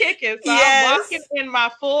still kicking. So Yes. I'm walking in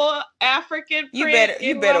my full African print.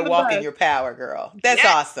 You better walk in your power, girl. That's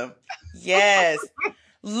awesome. Yes.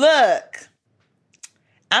 Look,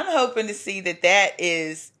 I'm hoping to see that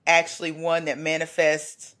is actually one that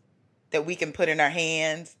manifests that we can put in our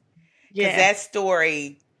hands. Because that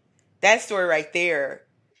story right there,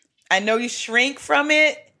 I know you shrink from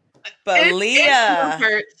it, but Leah. It still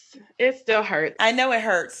hurts. It still hurts. I know it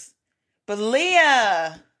hurts. But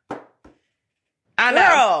Leah. I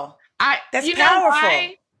know. That's powerful.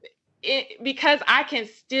 Why? Because I can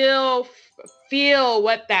still feel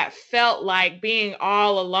what that felt like being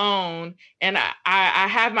all alone. And I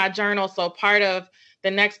have my journal. So part of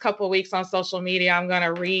the next couple of weeks on social media, I'm going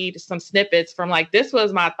to read some snippets from like, this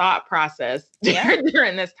was my thought process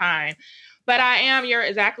during this time. But you're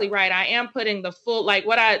exactly right. I am putting the full, like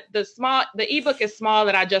the ebook is small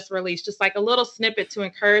that I just released, just like a little snippet to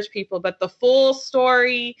encourage people, but the full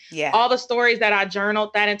story, all the stories that I journaled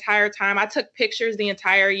that entire time. I took pictures the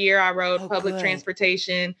entire year. I rode public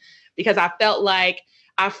transportation because I felt like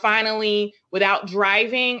I finally, without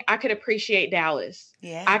driving, I could appreciate Dallas.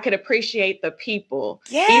 Yeah. I could appreciate the people.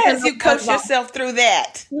 Yes, you coached yourself through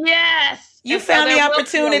that. Yes. You found the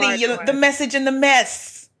opportunity, the message in the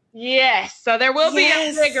mess. Yes. So there will be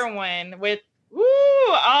a bigger one with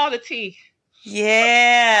all the tea.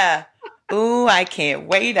 Yeah. Ooh, I can't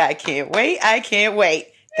wait. I can't wait. I can't wait.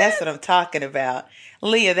 That's what I'm talking about.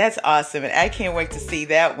 Leah, that's awesome. And I can't wait to see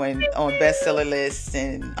that one on bestseller lists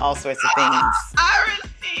and all sorts of things. I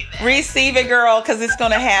receive it. Receive it, girl, because it's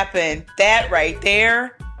going to happen. That right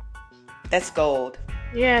there, that's gold.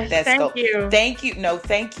 Yes, that's gold. You. Thank you. No,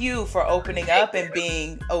 thank you for opening up and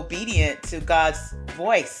being obedient to God's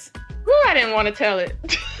voice. Ooh, I didn't want to tell it.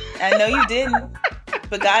 I know you didn't,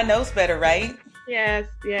 but God knows better, right? Yes,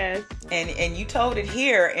 yes. And you told it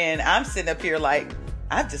here, and I'm sitting up here like,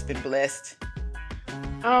 I've just been blessed.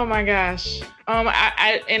 Oh my gosh.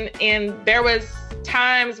 And there was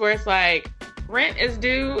times where it's like, rent is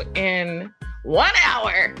due in 1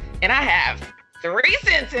 hour, and I have 3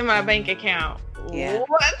 cents in my bank account. Yeah.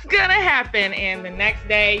 What's gonna happen? And the next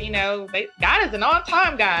day, God is an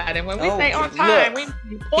on-time God, and when we say on time, we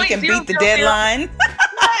He can beat the deadline.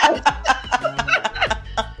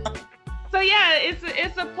 So yeah,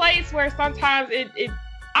 it's a place where sometimes it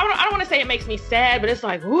I don't want to say it makes me sad, but it's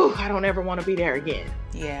like, whoo, I don't ever want to be there again.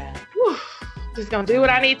 Yeah. Whew, just gonna do what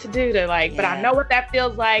I need to do to but I know what that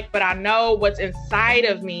feels like, but I know what's inside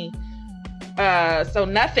of me. So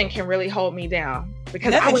nothing can really hold me down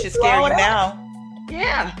because nothing should scare you now.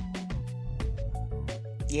 Yeah.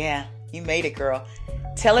 Yeah, you made it, girl.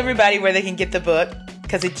 Tell everybody where they can get the book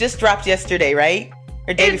because it just dropped yesterday, right?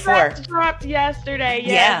 Or day before? It dropped yesterday.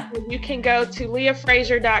 Yes. Yeah. You can go to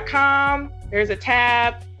leahfrazier.com. There's a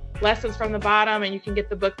tab, Lessons from the Bottom, and you can get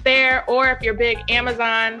the book there. Or if you're a big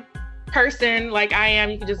Amazon person like I am,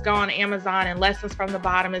 you can just go on Amazon, and Lessons from the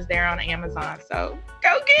Bottom is there on Amazon. So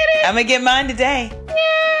go get it. I'm going to get mine today.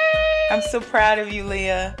 Yay! I'm so proud of you,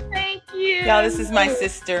 Leah. Thank you. Y'all, this is my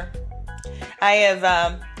sister. I have,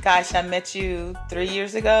 I met you 3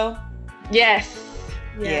 years ago. Yes.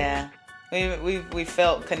 Yeah. We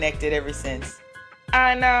felt connected ever since.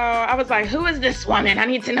 I know. I was like, who is this woman? I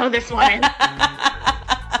need to know this woman.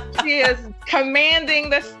 She is commanding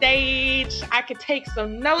the stage. I could take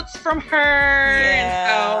some notes from her.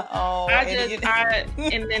 Yeah.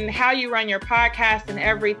 And then how you run your podcast and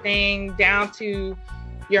everything down to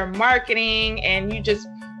your marketing, and you just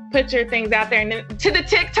put your things out there, and then to the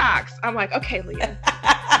TikToks. I'm like, okay, Leah.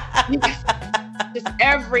 Just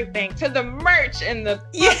everything, to the merch and the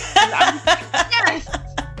yes.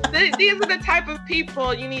 These are the type of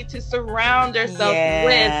people you need to surround yourself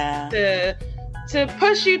with to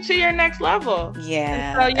push you to your next level.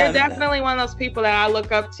 Yeah. And so you're definitely one of those people that I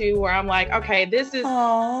look up to, where I'm like, okay, this is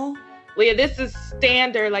Leah, this is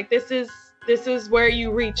standard. Like this is where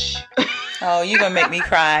you reach. Oh, you're gonna make me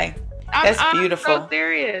cry. That's beautiful. I'm so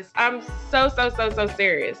serious. I'm so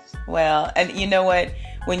serious. Well, and you know what?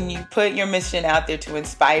 When you put your mission out there to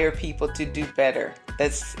inspire people to do better,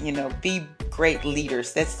 that's, be great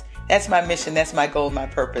leaders. That's my mission. That's my goal, my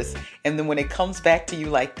purpose. And then when it comes back to you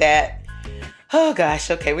like that, oh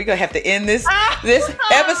gosh, okay, we're going to have to end this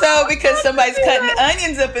episode because somebody's cutting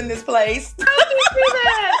onions up in this place. Don't you do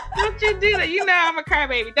that. Don't you do that. You know I'm a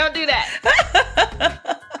crybaby. Don't do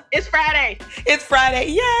that. It's Friday. It's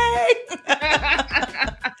Friday. Yay.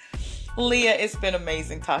 Leah, it's been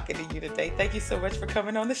amazing talking to you today. Thank you so much for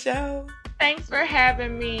coming on the show. Thanks for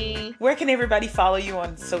having me. Where can everybody follow you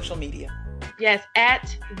on social media? Yes,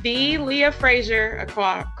 at the Leah Frazier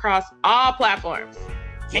across all platforms.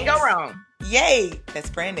 Can't go wrong. Yay. That's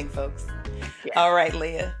branding, folks. Yes. All right,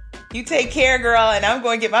 Leah. You take care, girl, and I'm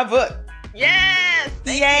going to get my book. Yes.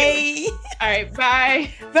 Yay. You. All right,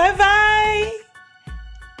 bye. Bye-bye.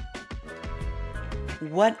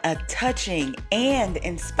 What a touching and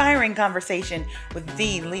inspiring conversation with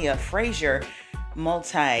the Leah Frazier,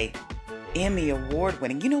 multi-Emmy award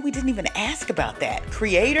winning. We didn't even ask about that.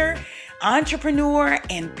 Creator, entrepreneur,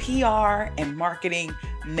 and PR and marketing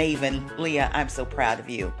maven. Leah, I'm so proud of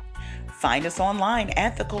you. Find us online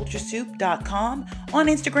at theculturesoup.com, on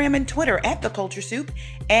Instagram and Twitter at The Culture Soup,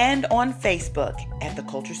 and on Facebook at The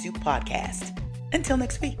Culture Soup Podcast. Until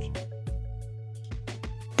next week.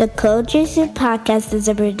 The Culture Soup Podcast is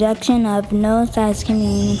a production of No Size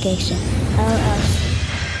Communication, LLC.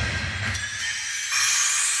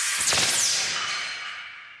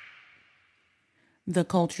 The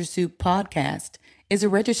Culture Soup Podcast is a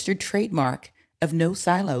registered trademark of No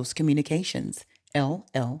Silos Communications,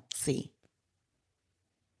 LLC.